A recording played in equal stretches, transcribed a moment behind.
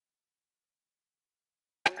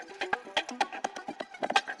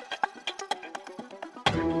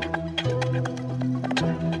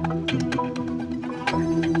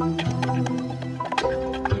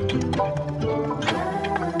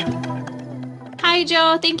Hi,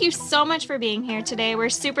 Joe. Thank you so much for being here today. We're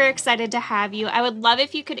super excited to have you. I would love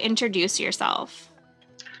if you could introduce yourself.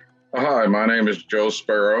 Hi, my name is Joe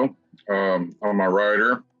Sparrow. I'm a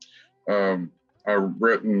writer. Um, I've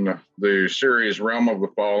written the series Realm of the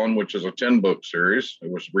Fallen, which is a 10-book series.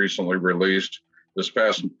 It was recently released this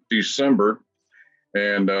past December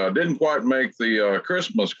and didn't quite make the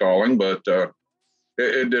Christmas calling, but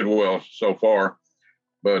it did well so far.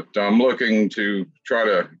 But I'm looking to try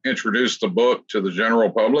to introduce the book to the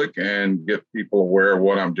general public and get people aware of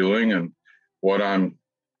what I'm doing and what I'm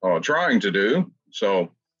trying to do.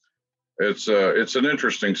 So it's an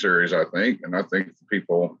interesting series, I think, and I think the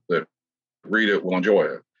people that read it will enjoy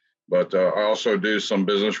it. But I also do some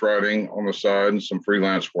business writing on the side and some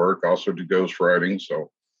freelance work. I also do ghost writing.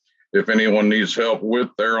 So if anyone needs help with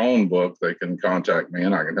their own book, they can contact me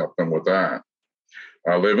and I can help them with that.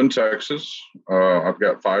 I live in Texas. I've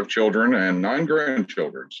got 5 children and 9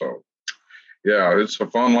 grandchildren. So yeah, it's a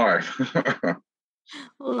fun life.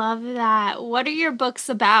 Love that. What are your books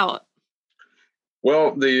about?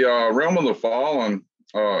 Well, the Realm of the Fallen,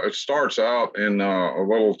 it starts out in a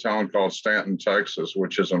little town called Stanton, Texas,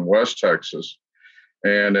 which is in West Texas.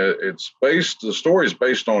 And the story is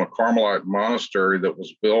based on a Carmelite monastery that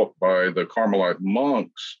was built by the Carmelite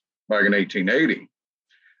monks back in 1880.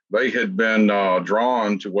 They had been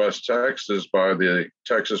drawn to West Texas by the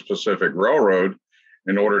Texas Pacific Railroad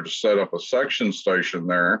in order to set up a section station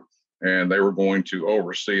there. And they were going to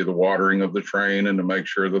oversee the watering of the train and to make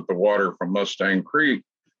sure that the water from Mustang Creek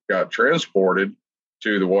got transported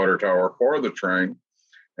to the water tower for the train.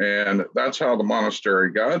 And that's how the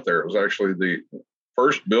monastery got there. It was actually the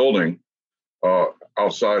first building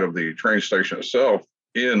outside of the train station itself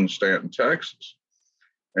in Stanton, Texas.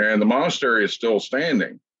 And the monastery is still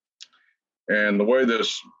standing. And the way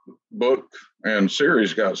this book and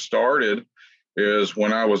series got started is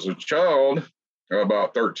when I was a child,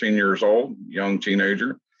 about 13 years old, young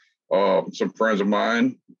teenager. Some friends of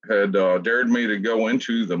mine had dared me to go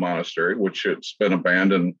into the monastery, which it's been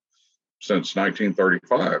abandoned since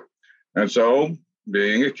 1935. And so,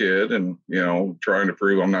 being a kid and, trying to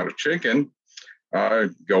prove I'm not a chicken, I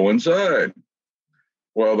go inside.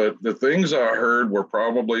 Well, the things I heard were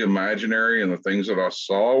probably imaginary, and the things that I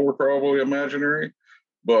saw were probably imaginary.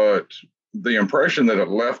 But the impression that it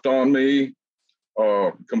left on me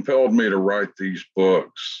compelled me to write these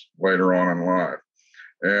books later on in life.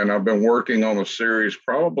 And I've been working on the series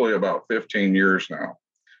probably about 15 years now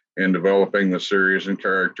in developing the series and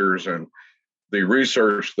characters and the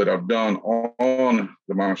research that I've done on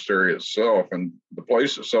the monastery itself. And the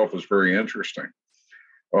place itself is very interesting.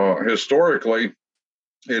 Historically,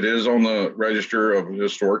 it is on the Register of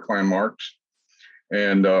Historic Landmarks.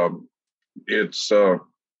 And it's an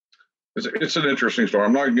interesting story.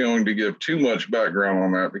 I'm not going to give too much background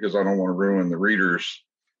on that because I don't want to ruin the reader's,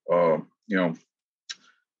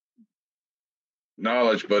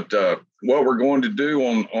 knowledge. But what we're going to do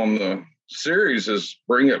on the series is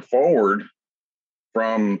bring it forward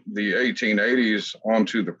from the 1880s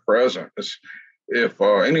onto the present. If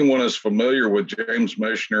anyone is familiar with James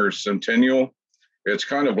Michener's Centennial, it's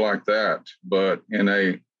kind of like that, but in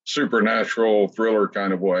a supernatural thriller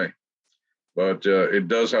kind of way. But it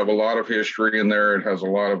does have a lot of history in there. It has a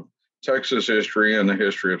lot of Texas history and the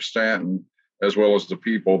history of Stanton, as well as the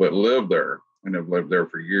people that live there and have lived there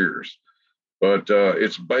for years. But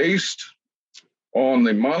it's based on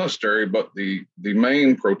the monastery, but the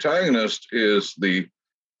main protagonist is the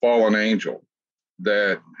fallen angel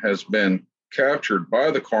that has been captured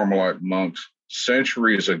by the Carmelite monks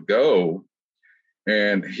centuries ago.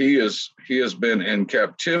 And he has been in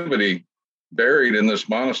captivity, buried in this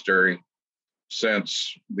monastery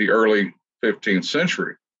since the early 15th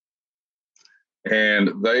century.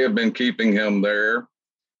 And they have been keeping him there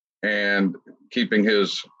and keeping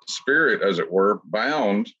his spirit, as it were,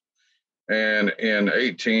 bound. And in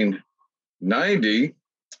 1890,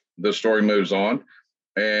 the story moves on,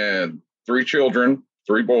 and 3 children,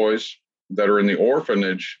 3 boys that are in the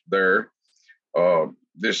orphanage there,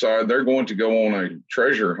 decide they're going to go on a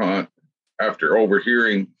treasure hunt after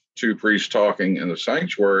overhearing 2 priests talking in the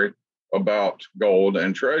sanctuary about gold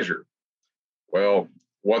and treasure. Well,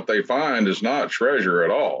 what they find is not treasure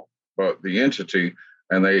at all, but the entity,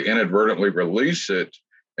 and they inadvertently release it,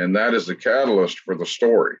 and that is the catalyst for the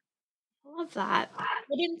story. I love that.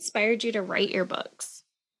 What inspired you to write your books?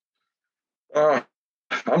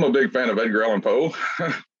 I'm a big fan of Edgar Allan Poe,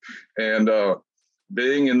 and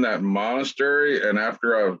being in that monastery, and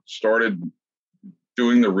after I started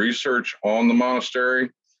doing the research on the monastery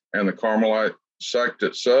and the Carmelite sect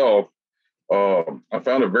itself, I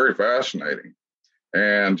found it very fascinating.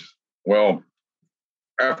 And well,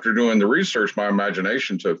 after doing the research, my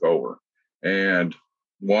imagination took over. And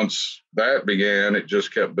once that began, it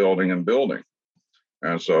just kept building and building.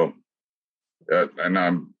 And so, and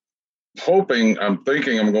I'm thinking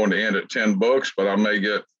I'm going to end at 10 books, but I may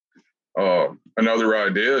get another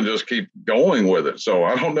idea and just keep going with it. So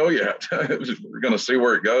I don't know yet. We're going to see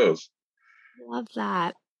where it goes. Love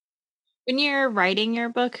that. When you're writing your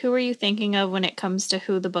book, who are you thinking of when it comes to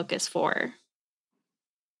who the book is for?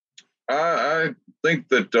 I think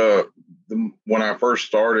that when I first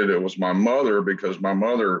started, it was my mother, because my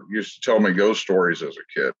mother used to tell me ghost stories as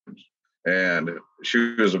a kid. And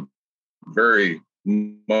she was very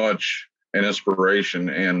much an inspiration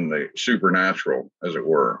in the supernatural, as it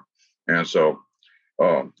were. And so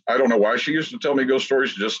I don't know why she used to tell me ghost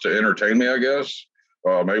stories, just to entertain me, I guess.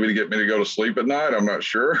 Maybe to get me to go to sleep at night. I'm not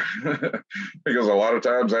sure. Because a lot of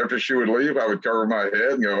times after she would leave, I would cover my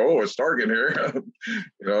head and go, "Oh, it's dark in here."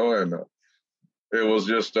 And it was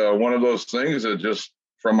just one of those things that just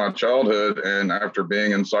from my childhood, and after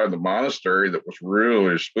being inside the monastery, that was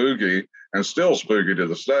really spooky and still spooky to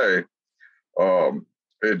this day.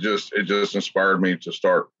 It just inspired me to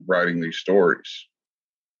start writing these stories.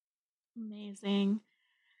 Amazing.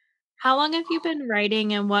 How long have you been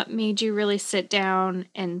writing, and what made you really sit down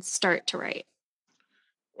and start to write?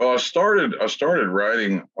 Well, I started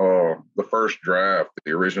writing the first draft,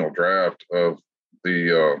 the original draft of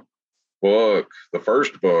the book, the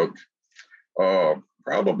first book,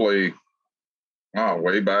 probably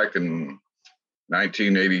way back in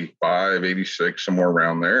 1985, 86, somewhere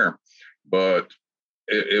around there. But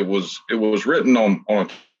it was written on a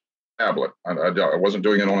tablet. I wasn't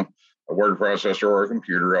doing it on a word processor or a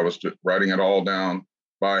computer. I was writing it all down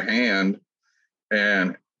by hand,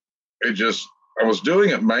 and it just I was doing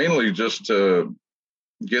it mainly just to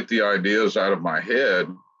get the ideas out of my head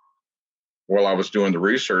while I was doing the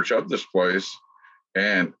research of this place.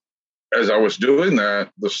 And as I was doing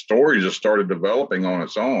that, the story just started developing on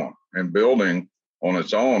its own and building on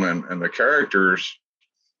its own. And the characters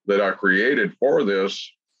that I created for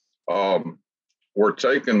this were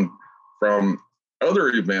taken from other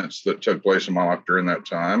events that took place in my life during that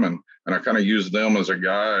time. And I kind of used them as a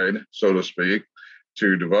guide, so to speak,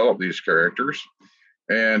 to develop these characters.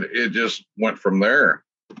 And it just went from there.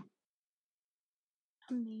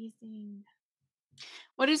 Amazing.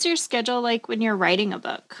 What is your schedule like when you're writing a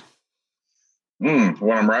book? When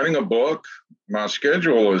I'm writing a book, my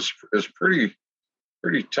schedule is pretty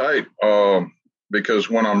tight, because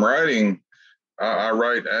when I'm writing, I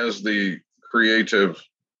write as the creative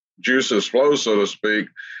juices flow, so to speak.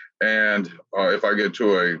 And if I get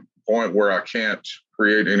to a point where I can't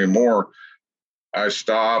create anymore, I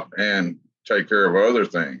stop and take care of other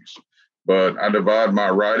things. But I divide my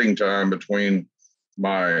writing time between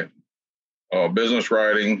my business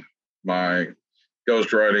writing, my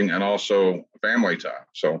ghost writing, and also family time.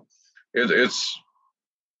 So it's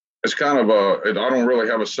kind of I don't really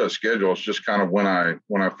have a set schedule. It's just kind of when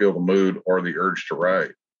I feel the mood or the urge to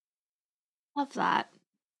write. Love that.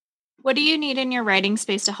 What do you need in your writing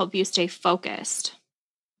space to help you stay focused?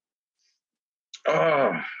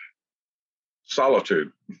 Ah,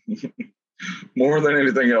 solitude. More than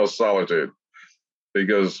anything else, solitude.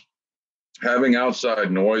 Because having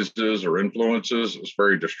outside noises or influences is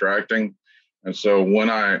very distracting. And so when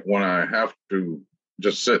I have to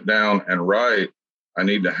just sit down and write, I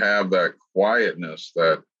need to have that quietness,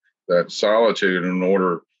 that solitude, in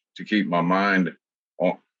order to keep my mind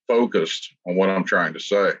focused on what I'm trying to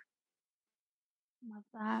say. Love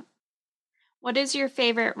that. What is your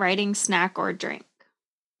favorite writing snack or drink?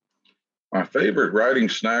 My favorite writing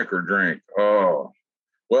snack or drink? Oh,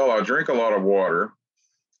 well, I drink a lot of water,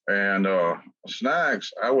 and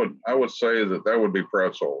snacks. I would say that would be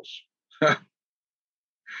pretzels,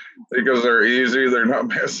 because they're easy, they're not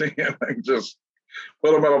messy, and I just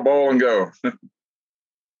put them in a bowl and go.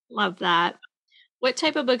 Love that. What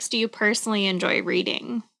type of books do you personally enjoy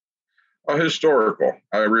reading? Historical.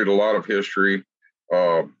 I read a lot of history,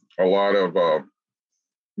 a lot of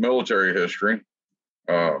military history.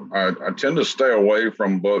 I tend to stay away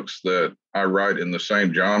from books that I write in the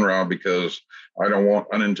same genre, because I don't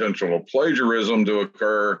want unintentional plagiarism to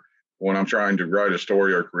occur when I'm trying to write a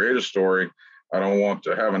story or create a story. I don't want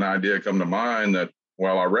to have an idea come to mind that,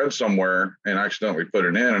 well, I read somewhere and accidentally put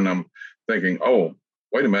it in, and I'm thinking, oh,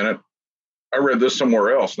 wait a minute, I read this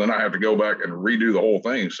somewhere else. Then I have to go back and redo the whole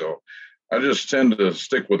thing. So I just tend to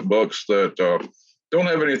stick with books that don't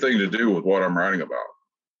have anything to do with what I'm writing about.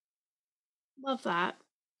 Love that.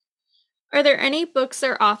 Are there any books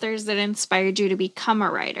or authors that inspired you to become a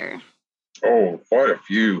writer? Oh, quite a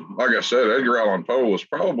few. Like I said, Edgar Allan Poe was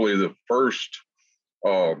probably the first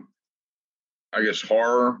I guess,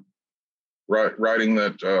 horror writing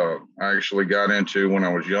that I actually got into when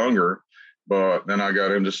I was younger. But then I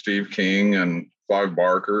got into Steve King and Clive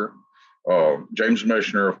Barker. James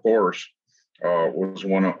Michener, of course, was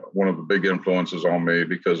one of the big influences on me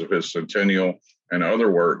because of his Centennial and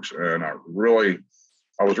other works. And I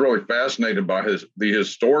was really fascinated by the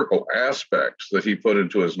historical aspects that he put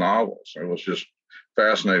into his novels. It was just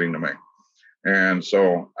fascinating to me. And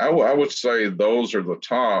so I would say those are the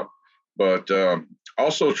top, but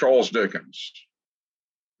also Charles Dickens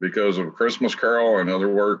because of Christmas Carol and other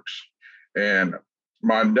works. And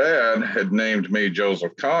my dad had named me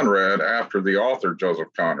Joseph Conrad after the author Joseph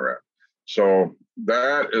Conrad. So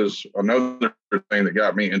that is another thing that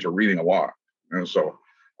got me into reading a lot. And so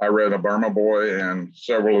I read A Burma Boy and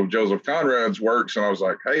several of Joseph Conrad's works, and I was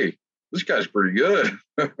like, hey, this guy's pretty good.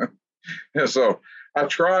 And so I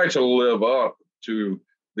try to live up to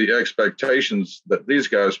the expectations that these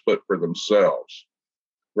guys put for themselves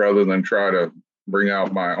rather than try to bring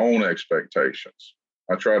out my own expectations.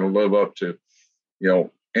 I try to live up to,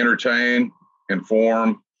 entertain,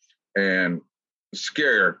 inform, and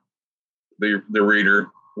scare the reader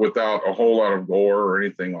without a whole lot of gore or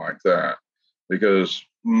anything like that. Because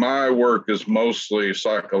my work is mostly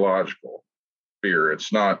psychological fear.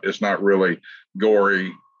 It's not really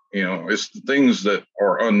gory. It's the things that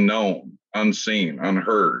are unknown, unseen,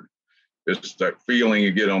 unheard. It's that feeling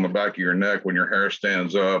you get on the back of your neck when your hair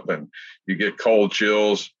stands up and you get cold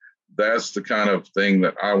chills. That's the kind of thing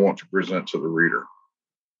that I want to present to the reader.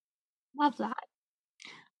 Love that.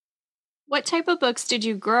 What type of books did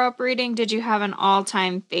you grow up reading? Did you have an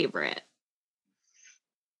all-time favorite?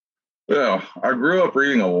 Yeah, I grew up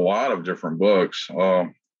reading a lot of different books.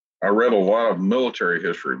 I read a lot of military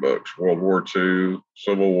history books, World War II,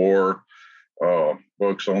 Civil War,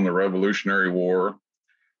 books on the Revolutionary War.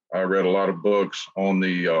 I read a lot of books on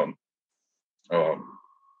the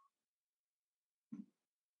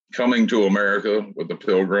coming to America with the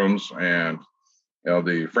Pilgrims and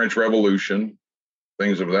the French Revolution,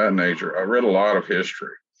 things of that nature. I read a lot of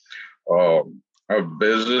history. I've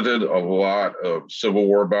visited a lot of Civil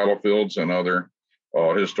War battlefields and other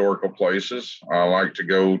historical places. I like to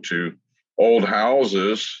go to old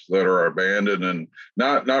houses that are abandoned and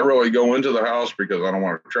not really go into the house because I don't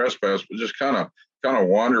want to trespass, but just kind of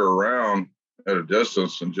wander around at a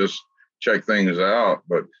distance and just check things out.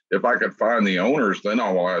 But if I could find the owners, then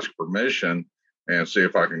I will ask permission and see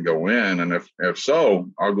if I can go in. And if so,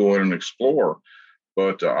 I'll go in and explore.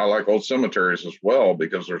 But I like old cemeteries as well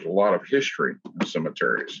because there's a lot of history in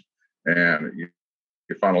cemeteries, and you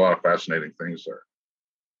find a lot of fascinating things there.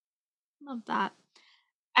 Love that.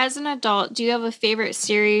 As an adult, do you have a favorite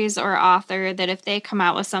series or author that if they come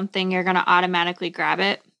out with something, you're going to automatically grab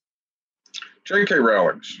it? J.K.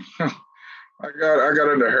 Rowling's. I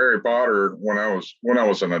got into Harry Potter when I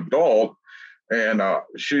was an adult, and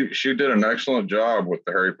she did an excellent job with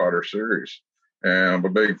the Harry Potter series, and I'm a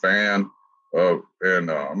big fan of.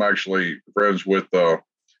 And I'm actually friends with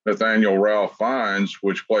Nathaniel Ralph Fiennes,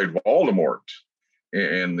 which played Voldemort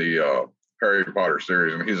in the Harry Potter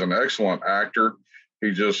series, and he's an excellent actor.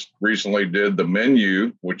 He just recently did The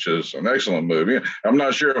Menu, which is an excellent movie. I'm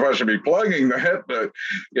not sure if I should be plugging that, but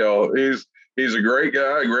he's a great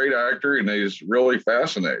guy, a great actor, and he's really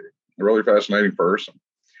fascinating, a really fascinating person.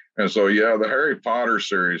 And so, yeah, the Harry Potter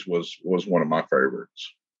series was one of my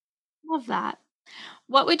favorites. Love that.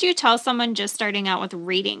 What would you tell someone just starting out with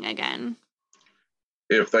reading again?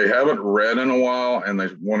 If they haven't read in a while and they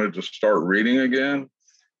wanted to start reading again,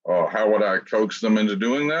 how would I coax them into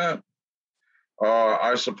doing that?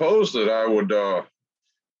 I suppose that I would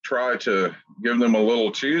try to give them a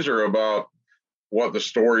little teaser about what the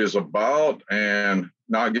story is about and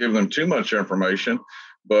not give them too much information,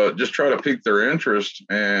 but just try to pique their interest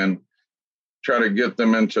and try to get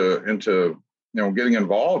them into getting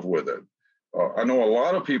involved with it. I know a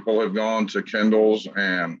lot of people have gone to Kindles,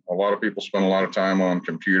 and a lot of people spend a lot of time on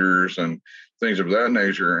computers and things of that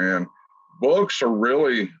nature. And books are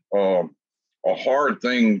really a hard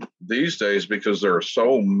thing these days because there are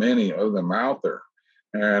so many of them out there.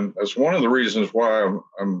 And that's one of the reasons why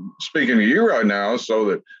I'm speaking to you right now, so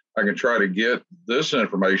that I can try to get this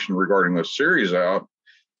information regarding the series out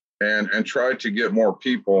and try to get more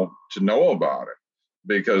people to know about it,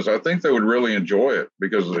 because I think they would really enjoy it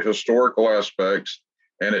because of the historical aspects.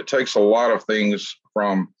 And it takes a lot of things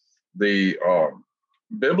from the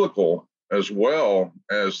biblical as well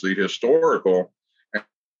as the historical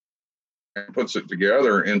and puts it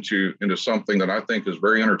together into something that I think is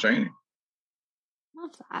very entertaining.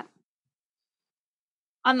 Love that.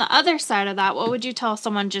 On the other side of that, what would you tell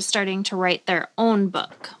someone just starting to write their own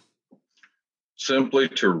book? Simply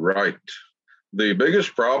to write. the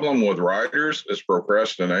biggest problem with writers is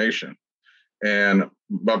procrastination. And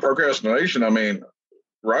by procrastination, I mean,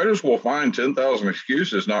 writers will find 10,000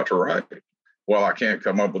 excuses not to write. Well, I can't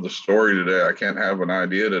come up with a story today. I can't have an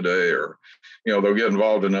idea today, or, they'll get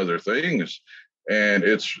involved in other things. And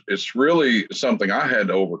it's really something I had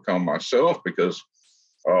to overcome myself because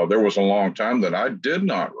there was a long time that I did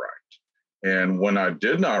not write. And when I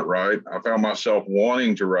did not write, I found myself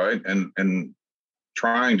wanting to write and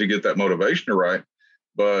trying to get that motivation to write.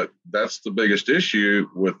 But that's the biggest issue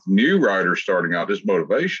with new writers starting out is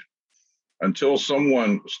motivation. Until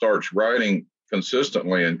someone starts writing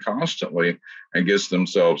consistently and constantly and gets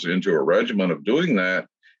themselves into a regimen of doing that,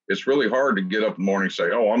 it's really hard to get up in the morning and say,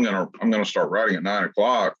 "Oh, I'm gonna start writing at 9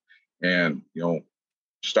 o'clock," and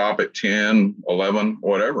stop at 10, 11,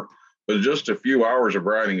 whatever. But just a few hours of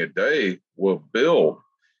writing a day will build.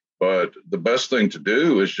 But the best thing to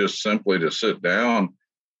do is just simply to sit down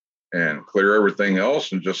and clear everything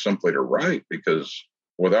else and just simply to write, because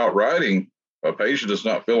without writing, a page does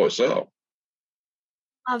not fill itself.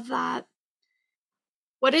 Love that.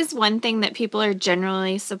 What is one thing that people are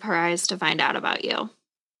generally surprised to find out about you?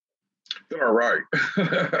 That I write.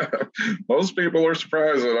 Most people are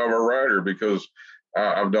surprised that I'm a writer because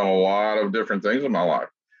I've done a lot of different things in my life,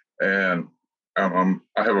 and I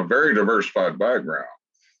have a very diversified background.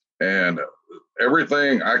 And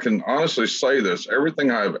everything, I can honestly say this,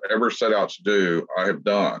 everything I've ever set out to do, I have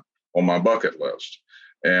done on my bucket list.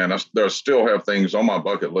 And there still have things on my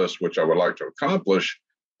bucket list which I would like to accomplish,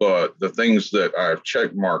 but the things that I've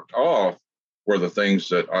check marked off were the things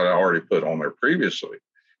that I already put on there previously.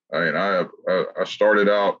 I mean, I started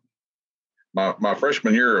out my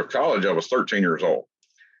freshman year of college, I was 13 years old.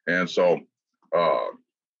 And so uh,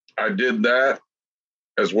 I did that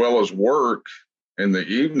as well as work in the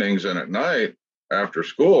evenings and at night after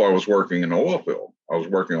school. I was working in the oil field. I was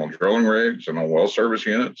working on drilling rigs and on well service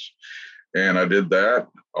units. And I did that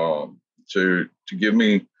to give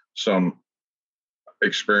me some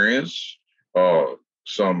experience,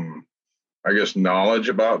 some, I guess, knowledge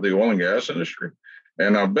about the oil and gas industry.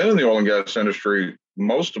 And I've been in the oil and gas industry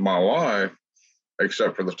most of my life,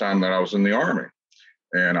 except for the time that I was in the Army.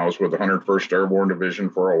 And I was with the 101st Airborne Division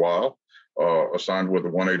for a while, assigned with the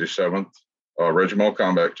 187th Regimental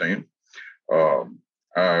Combat Team.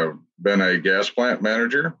 I've been a gas plant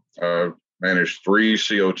manager. I've managed 3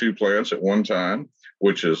 CO2 plants at one time,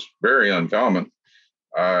 which is very uncommon.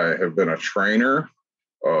 I have been a trainer,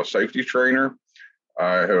 a safety trainer.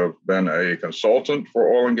 I have been a consultant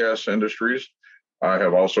for oil and gas industries. I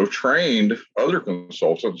have also trained other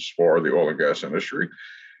consultants for the oil and gas industry.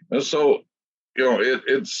 And so,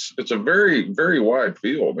 it's a very, very wide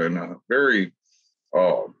field and a very,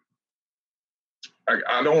 I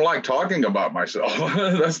don't like talking about myself.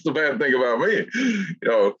 That's the bad thing about me,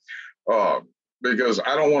 because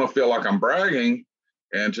I don't want to feel like I'm bragging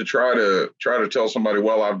and to try to tell somebody,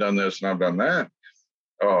 well, I've done this and I've done that.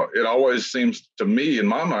 It always seems to me in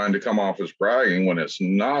my mind to come off as bragging when it's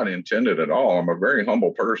not intended at all. I'm a very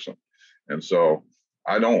humble person. And so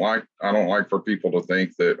I don't like for people to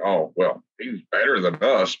think that, oh, well, he's better than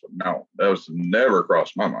us. But no, that was never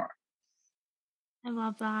crossed my mind. I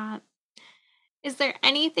love that. Is there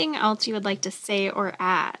anything else you would like to say or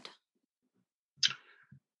add?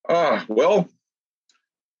 Well,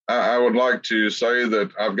 I would like to say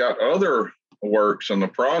that I've got other works in the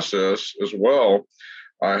process as well.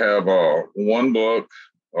 I have one book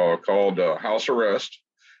called House Arrest,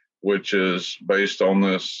 which is based on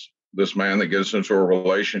this man that gets into a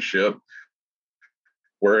relationship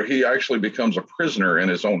where he actually becomes a prisoner in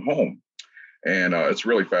his own home. And it's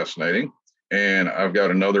really fascinating. And I've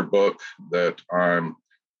got another book that I'm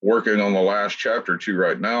working on the last chapter to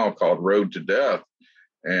right now called Road to Death.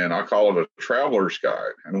 And I call it a traveler's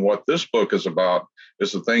guide. And what this book is about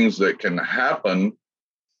is the things that can happen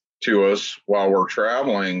to us while we're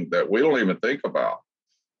traveling that we don't even think about.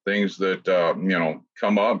 Things that,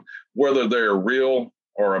 come up, whether they're real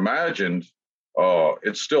or imagined,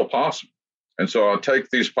 it's still possible. And so I take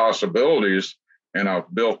these possibilities and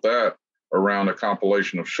I've built that around a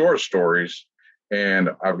compilation of short stories.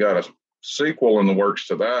 And I've got a sequel in the works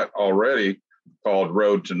to that already called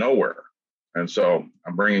Road to Nowhere. And so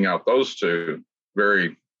I'm bringing out those two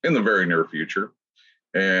in the very near future.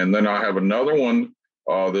 And then I have another one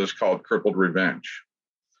that's called Crippled Revenge.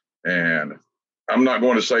 And I'm not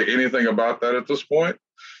going to say anything about that at this point,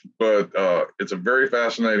 but it's a very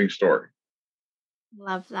fascinating story.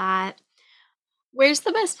 Love that. Where's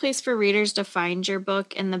the best place for readers to find your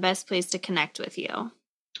book and the best place to connect with you?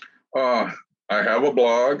 I have a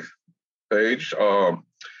blog page.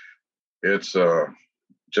 It's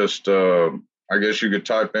just, I guess you could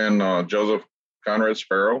type in Joseph Conrad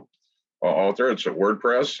Sparrow, author. It's at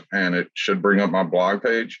WordPress, and it should bring up my blog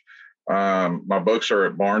page. My books are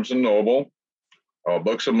at Barnes and Noble,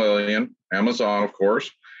 Books a Million, Amazon, of course.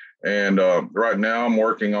 And right now I'm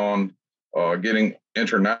working on getting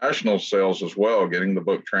international sales as well, getting the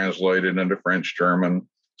book translated into French, German,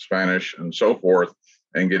 Spanish, and so forth,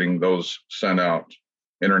 and getting those sent out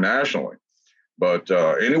internationally. But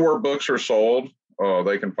anywhere books are sold,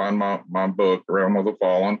 they can find my book, The Realm of the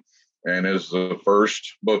Fallen, and is the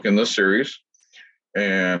first book in this series.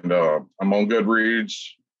 And I'm on Goodreads.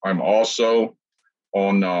 I'm also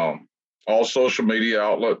on all social media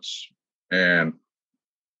outlets, and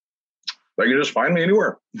they can just find me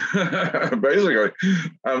anywhere. Basically,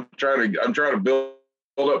 I'm trying to build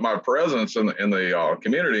up my presence in the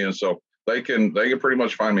community, and so they can pretty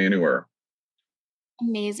much find me anywhere.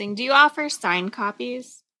 Amazing. Do you offer signed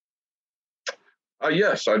copies?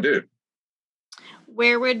 Yes, I do.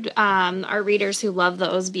 Where would our readers who love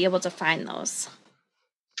those be able to find those?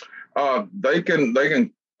 They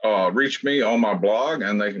can reach me on my blog,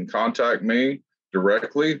 and they can contact me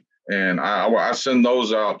directly, and I send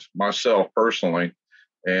those out myself personally,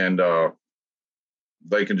 and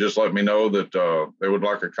they can just let me know that they would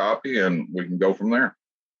like a copy, and we can go from there.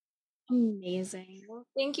 Amazing. Well,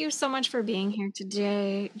 thank you so much for being here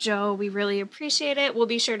today, Joe. We really appreciate it. We'll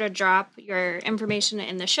be sure to drop your information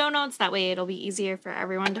in the show notes. That way it'll be easier for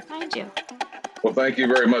everyone to find you. Well, thank you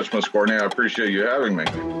very much, Ms. Courtney. I appreciate you having me.